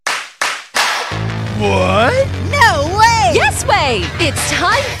What? No way! Yes way! It's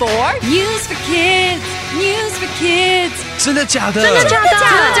time for News for Kids! News for Kids! 真的假的？真的假的？真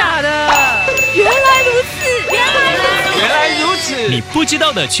的假的？原来如此！原来如此！你不知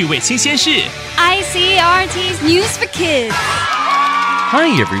道的趣味新鲜事。ICRT's News for Kids! Hi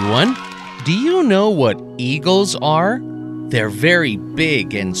everyone! Do you know what eagles are? They're very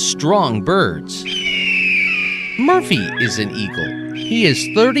big and strong birds. Murphy is an eagle. He is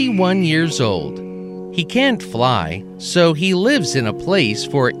 31 years old. He can't fly, so he lives in a place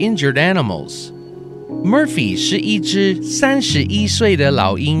for injured animals. Murphy 是一只31岁的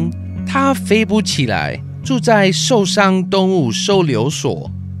老鹰，它飞不起来，住在受伤动物收留所。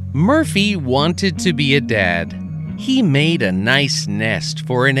Murphy wanted to be a dad. He made a nice nest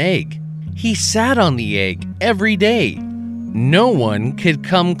for an egg. He sat on the egg every day. No one could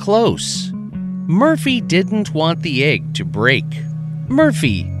come close. Murphy didn't want the egg to break.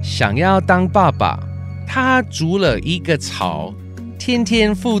 Murphy 想要当爸爸，他筑了一个巢，天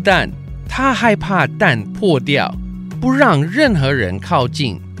天孵蛋。他害怕蛋破掉，不让任何人靠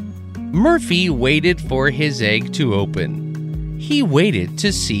近。Murphy waited for his egg to open. He waited to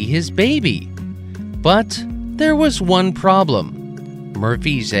see his baby. But there was one problem.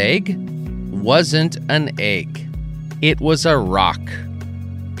 Murphy's egg wasn't an egg. It was a rock.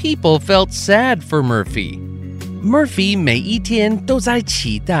 People felt sad for Murphy. Murphy 每一天都在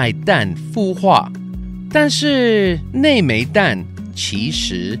期待蛋孵化，但是那枚蛋其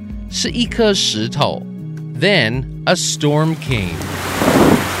实是一颗石头。Then a storm came.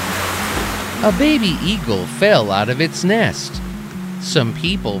 A baby eagle fell out of its nest. Some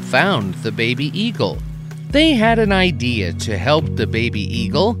people found the baby eagle. They had an idea to help the baby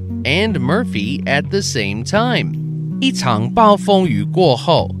eagle and Murphy at the same time. 一场暴风雨过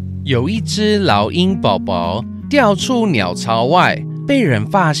后，有一只老鹰宝宝掉出鸟巢外，被人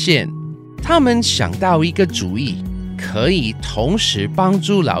发现。他们想到一个主意，可以同时帮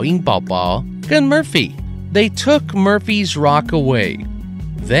助老鹰宝宝跟 Murphy. They took Murphy's rock away.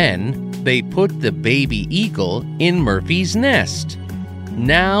 Then they put the baby eagle in Murphy's nest.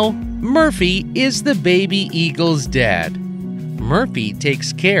 Now, Murphy is the baby eagle's dad. Murphy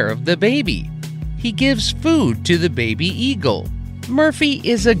takes care of the baby. He gives food to the baby eagle. Murphy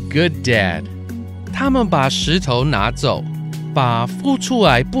is a good dad. 他们把石头拿走，把孵出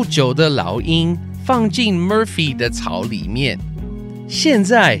来不久的老鹰放进 Murphy 的巢里面。现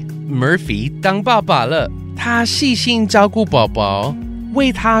在 Murphy 当爸爸了，他细心照顾宝宝，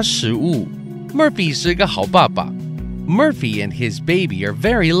喂他食物。Murphy 是个好爸爸。Murphy and his baby are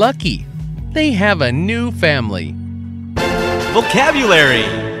very lucky. They have a new family. Vocabulary.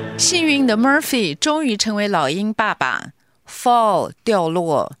 幸运的 Murphy 终于成为老鹰爸爸。Fall 掉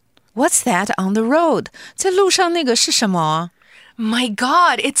落。What's that on the road? 在路上那个是什么？ My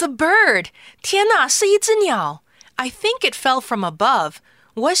God, it's a bird! 天哪，是一只鸟 I think it fell from above.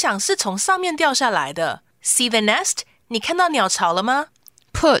 我想是从上面掉下来的。See the nest? 你看到鸟巢了吗？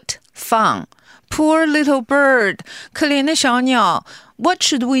 Put 放。Poor little bird 可怜的小鸟。What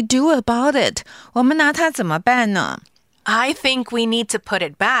should we do about it? 我们拿它怎么办呢？ I think we need to put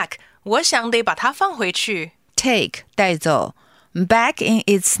it back. 我想得把它放回去。 Take 带走。Back in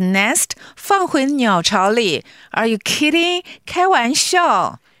its nest 放回鸟巢里。Are you kidding? 开玩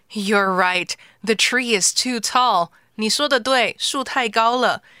笑。 You're right. The tree is too tall. 你说得对，树太高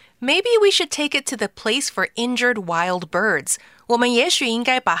了。Maybe we should take it to the place for injured wild birds. 我们也许应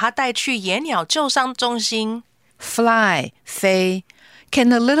该把它带去野鸟救伤中心。 Fly 飞。Can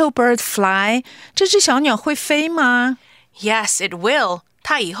the little bird fly? 这只小鸟会飞吗？ Yes, it will.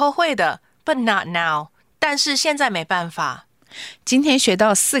 它以后会的 but not now. 但是现在没办法。今天学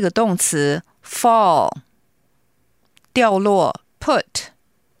到4个动词 fall 掉落 put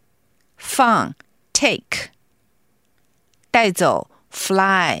放 take 带走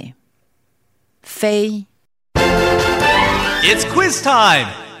fly 飞。 It's quiz time.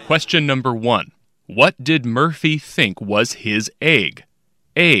 Question number 1. What did Murphy think was his egg?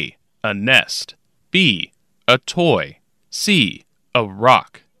 A nest. B, a toy. C, a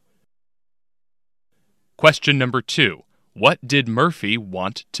rock. Question number 2. What did Murphy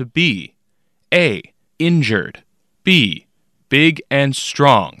want to be? A, injured. B, big and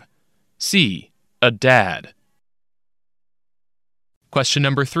strong. C, a dad. Question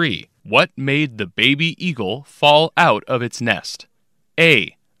number 3. What made the baby eagle fall out of its nest?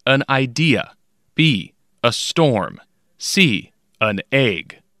 A, an idea. B, a storm. C, an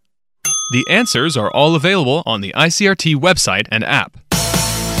egg. The answers are all available on the ICRT website and app.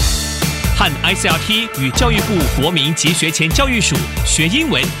 和 ICRT 与教育部国民及学前教育署学英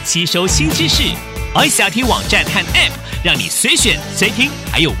文，吸收新知识。ICRT 网站和 App 让你随选随听，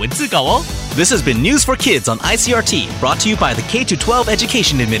还有文字稿哦。This has been News for Kids on ICRT, brought to you by the K-12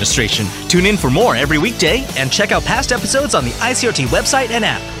 Education Administration. Tune in for more every weekday and check out past episodes on the ICRT website and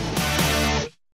app.